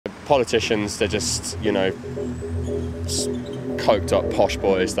politicians, they're just, you know, coked up posh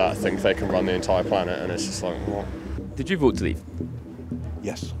boys that think they can run the entire planet, and it's just like, what? Did you vote to leave?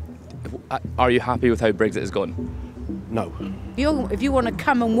 Yes. Are you happy with how Brexit has gone? No. If you want to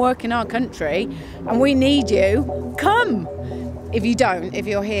come and work in our country and we need you, come. If you don't, if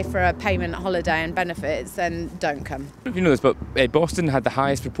you're here for a payment holiday and benefits, then don't come. I don't know if you know this, but Boston had the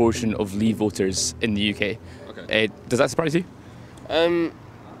highest proportion of Leave voters in the UK. Okay. Does that surprise you?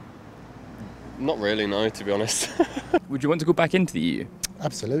 Not really, no, to be honest. Would you want to go back into the EU?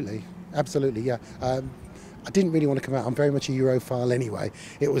 Absolutely, absolutely, yeah. I didn't really want to come out. I'm very much a Europhile anyway.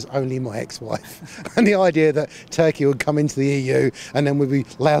 It was only my ex-wife. And the idea that Turkey would come into the EU and then we'd be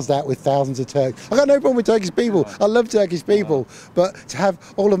loused out with thousands of Turks. I've got no problem with Turkish people. I love Turkish people. But to have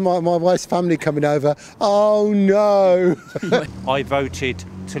all of my wife's family coming over, oh no. I voted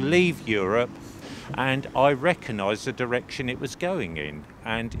to leave Europe, and I recognise the direction it was going in,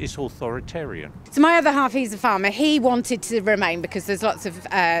 and it's authoritarian. So my other half, he's a farmer. He wanted to remain because there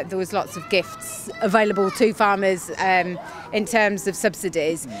was lots of gifts available to farmers in terms of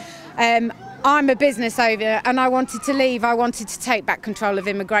subsidies. I'm a business owner and I wanted to leave. I wanted to take back control of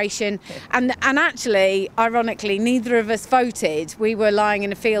immigration, and actually, ironically, neither of us voted. We were lying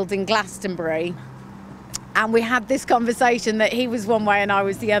in a field in Glastonbury. And we had this conversation that he was one way and I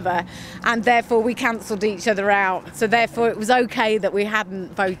was the other, and therefore we cancelled each other out. So therefore it was okay that we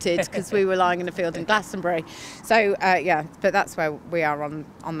hadn't voted because we were lying in a field in Glastonbury. So yeah, but that's where we are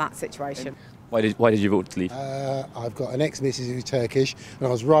on that situation. Why did you vote to leave? I've got an ex-missus who's Turkish, and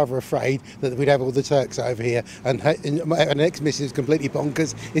I was rather afraid that we'd have all the Turks over here. And an ex-missus who's completely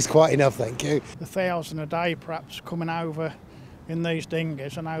bonkers is quite enough, thank you. The 1,000 a day perhaps coming over in these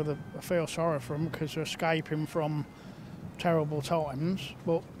dinghies, I know that I feel sorry for them because they're escaping from terrible times,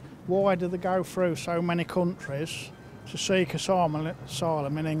 but why do they go through so many countries to seek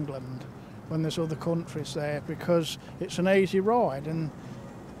asylum in England when there's other countries there? Because it's an easy ride and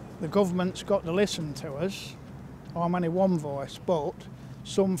the government's got to listen to us. I'm only one voice, but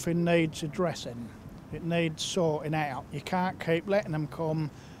something needs addressing. It needs sorting out. You can't keep letting them come,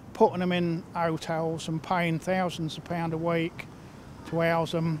 putting them in hotels and paying thousands of pounds a week to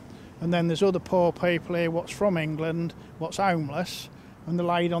house them, and then there's other poor people here what's from England, what's homeless, and they're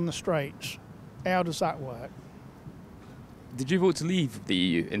laid on the streets. How does that work? Did you vote to leave the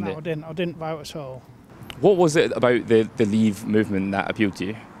EU? No, I didn't. I didn't vote at all. What was it about the Leave movement that appealed to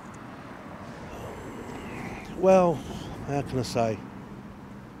you? Well, how can I say?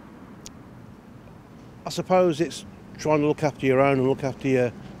 I suppose it's trying to look after your own and look after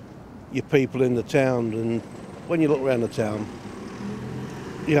your people in the town. And when you look around the town,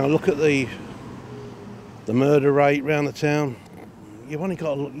 you know, look at the murder rate around the town. You've only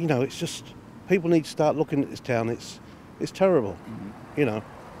got to look, you know, it's just, people need to start looking at this town. It's terrible, you know.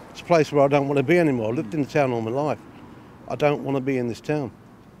 It's a place where I don't want to be anymore. I've lived in the town all my life. I don't want to be in this town.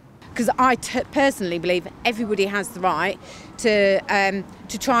 Because I personally believe everybody has the right to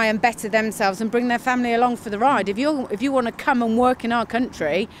try and better themselves and bring their family along for the ride. If you want to come and work in our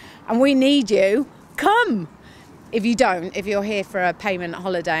country and we need you, come. If you don't, if you're here for a payment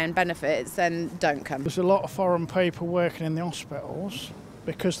holiday and benefits, then don't come. There's a lot of foreign people working in the hospitals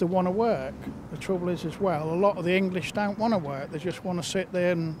because they want to work. The trouble is as well, a lot of the English don't want to work. They just want to sit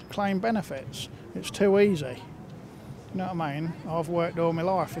there and claim benefits. It's too easy. You know what I mean? I've worked all my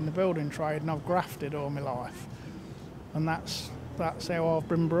life in the building trade and I've grafted all my life. And that's how I've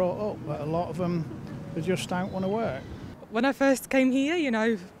been brought up. But a lot of them, they just don't want to work. When I first came here, you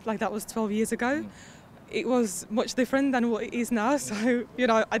know, like that was 12 years ago, it was much different than what it is now. So, you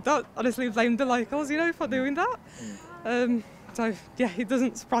know, I don't honestly blame the locals, you know, for doing that. So, yeah, it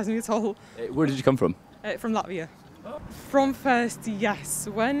doesn't surprise me at all. Where did you come from? From Latvia. From first, yes.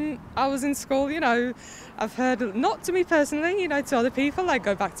 When I was in school, you know, I've heard, not to me personally, you know, to other people, like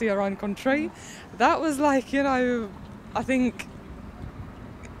go back to your own country. That was like, you know, I think,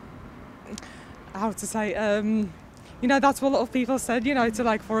 how to say, you know, that's what a lot of people said, you know, to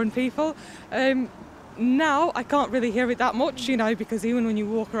like foreign people. Now I can't really hear it that much, you know, because even when you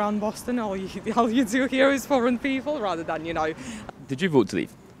walk around Boston, all you do hear is foreign people rather than, you know. Did you vote to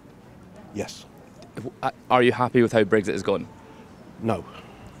leave? Yes. Are you happy with how Brexit has gone? No.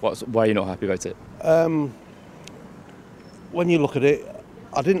 Why are you not happy about it? When you look at it,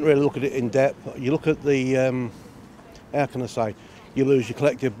 I didn't really look at it in depth. You look at the, how can I say, you lose your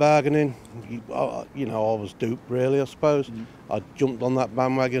collective bargaining. You know, I was duped really, I suppose. I jumped on that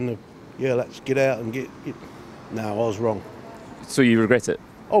bandwagon of, yeah, let's get out and get. No, I was wrong. So you regret it?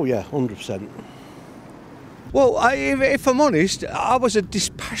 Oh yeah, 100%. Well, if I'm honest, I was a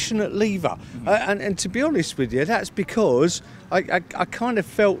dispassionate leaver. And to be honest with you, that's because I kind of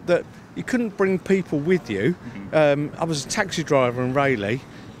felt that you couldn't bring people with you. I was a taxi driver in Rayleigh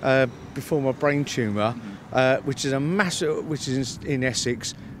before my brain tumour, which is in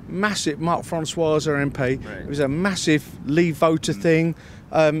Essex. Massive, Mark Francois, our MP. Right. It was a massive Leave voter thing.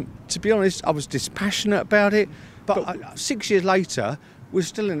 To be honest, I was dispassionate about it. But 6 years later, we're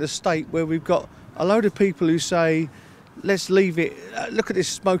still in a state where we've got a load of people who say, let's leave it, look at this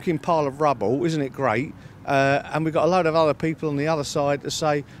smoking pile of rubble, isn't it great? And we've got a load of other people on the other side that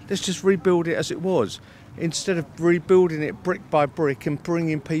say, let's just rebuild it as it was, instead of rebuilding it brick by brick and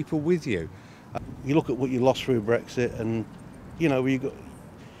bringing people with you. You look at what you lost through Brexit, and you know, you got,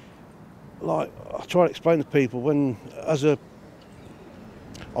 like, I try to explain to people when, I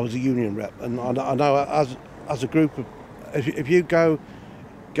was a union rep, and I know as a group of, if you go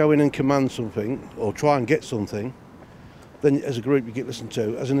in and command something or try and get something, then as a group you get listened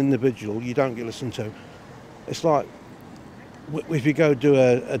to. As an individual, you don't get listened to. It's like if you go do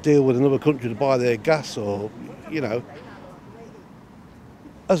a deal with another country to buy their gas, or you know,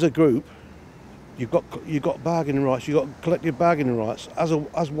 as a group, you've got bargaining rights. You've got collective bargaining rights.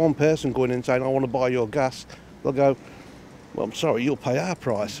 As one person going in and saying, I want to buy your gas, they'll go, well, I'm sorry, you'll pay our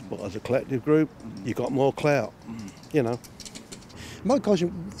price. But as a collective group, you've got more clout, you know. My culture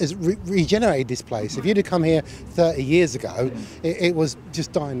has regenerated this place. If you'd have come here 30 years ago, it was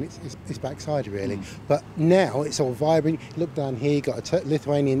just dying its backside, really. But now it's all vibrant. Look down here, you've got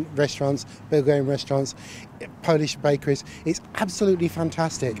Lithuanian restaurants, Bulgarian restaurants, Polish bakeries. It's absolutely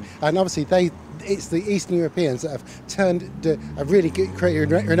fantastic. And obviously it's the Eastern Europeans that have really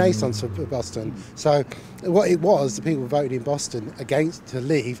created a renaissance for Boston. So what it was, the people who voted in Boston against to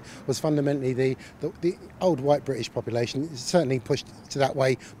leave, was fundamentally the old white British population, certainly pushed to that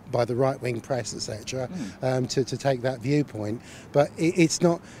way by the right-wing press, etc., to take that viewpoint. But it's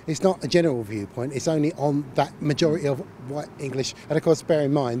not a general viewpoint. It's only on that majority of white English. And of course, bear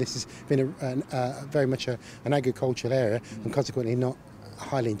in mind, this has been very much an agricultural area, and consequently not a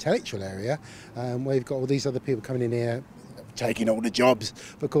highly intellectual area, where you've got all these other people coming in here taking all the jobs.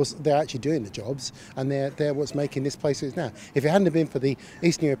 But of course, they're actually doing the jobs, and they're what's making this place is now. If it hadn't have been for the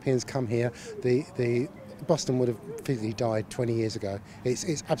Eastern Europeans come here, the Boston would have physically died 20 years ago.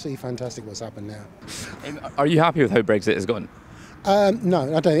 It's absolutely fantastic what's happened now. Are you happy with how Brexit has gone? No,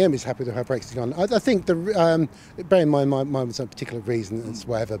 I don't think anybody's happy with how Brexit's gone. I think, bear in mind mine was a particular reason and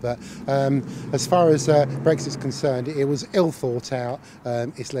whatever, but as far as Brexit's concerned, it was ill thought out.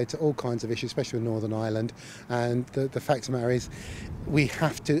 It's led to all kinds of issues, especially with Northern Ireland. And the fact of the matter is, we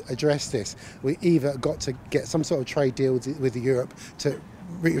have to address this. We either got to get some sort of trade deal with Europe to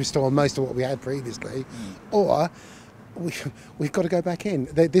restore most of what we had previously, or we've got to go back in.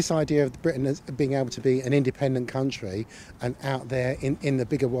 This idea of Britain as being able to be an independent country and out there in the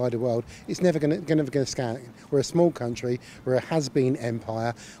bigger, wider world, it's never going to scan. We're a small country. We're a has-been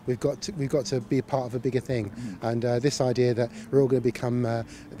empire. We've got to be a part of a bigger thing. And this idea that we're all going to become the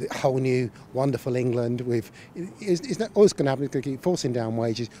whole new wonderful England, it's not always going to happen. It's going to keep forcing down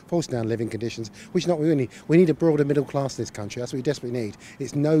wages, forcing down living conditions, which is not what we need. We need a broader middle class in this country. That's what we desperately need.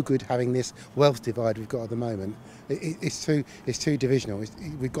 It's no good having this wealth divide we've got at the moment. It's too divisional.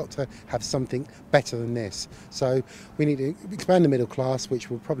 We've got to have something better than this. So we need to expand the middle class, which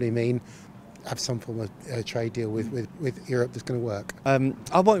will probably mean have some form of trade deal with Europe that's going to work.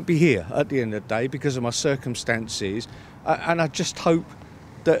 I won't be here at the end of the day because of my circumstances, and I just hope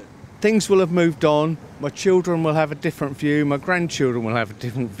that things will have moved on. My children will have a different view. My grandchildren will have a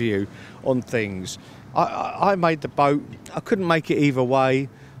different view on things. I made the boat. I couldn't make it either way.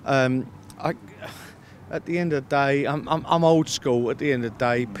 At the end of the day, I'm old school. At the end of the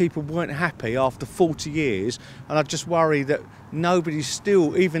day, people weren't happy after 40 years, and I just worry that nobody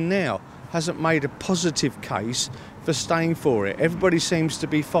still, even now, hasn't made a positive case for staying for it. Everybody seems to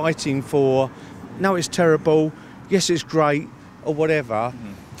be fighting for, no, it's terrible, yes, it's great, or whatever.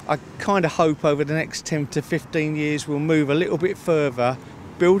 I kind of hope over the next 10 to 15 years we'll move a little bit further,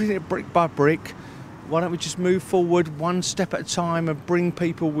 building it brick by brick. Why don't we just move forward one step at a time and bring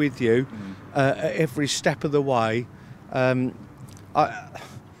people with you at every step of the way? I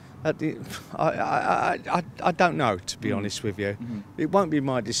don't know, to be honest with you. It won't be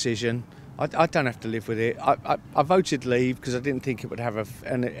my decision. I don't have to live with it. I voted leave because I didn't think it would have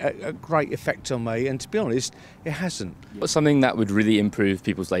a great effect on me, and to be honest, it hasn't. What's something that would really improve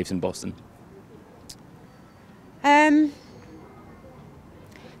people's lives in Boston?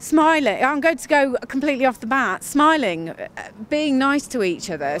 Smiling. I'm going to go completely off the bat. Smiling, being nice to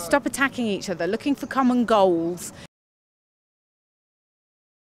each other, stop attacking each other, looking for common goals.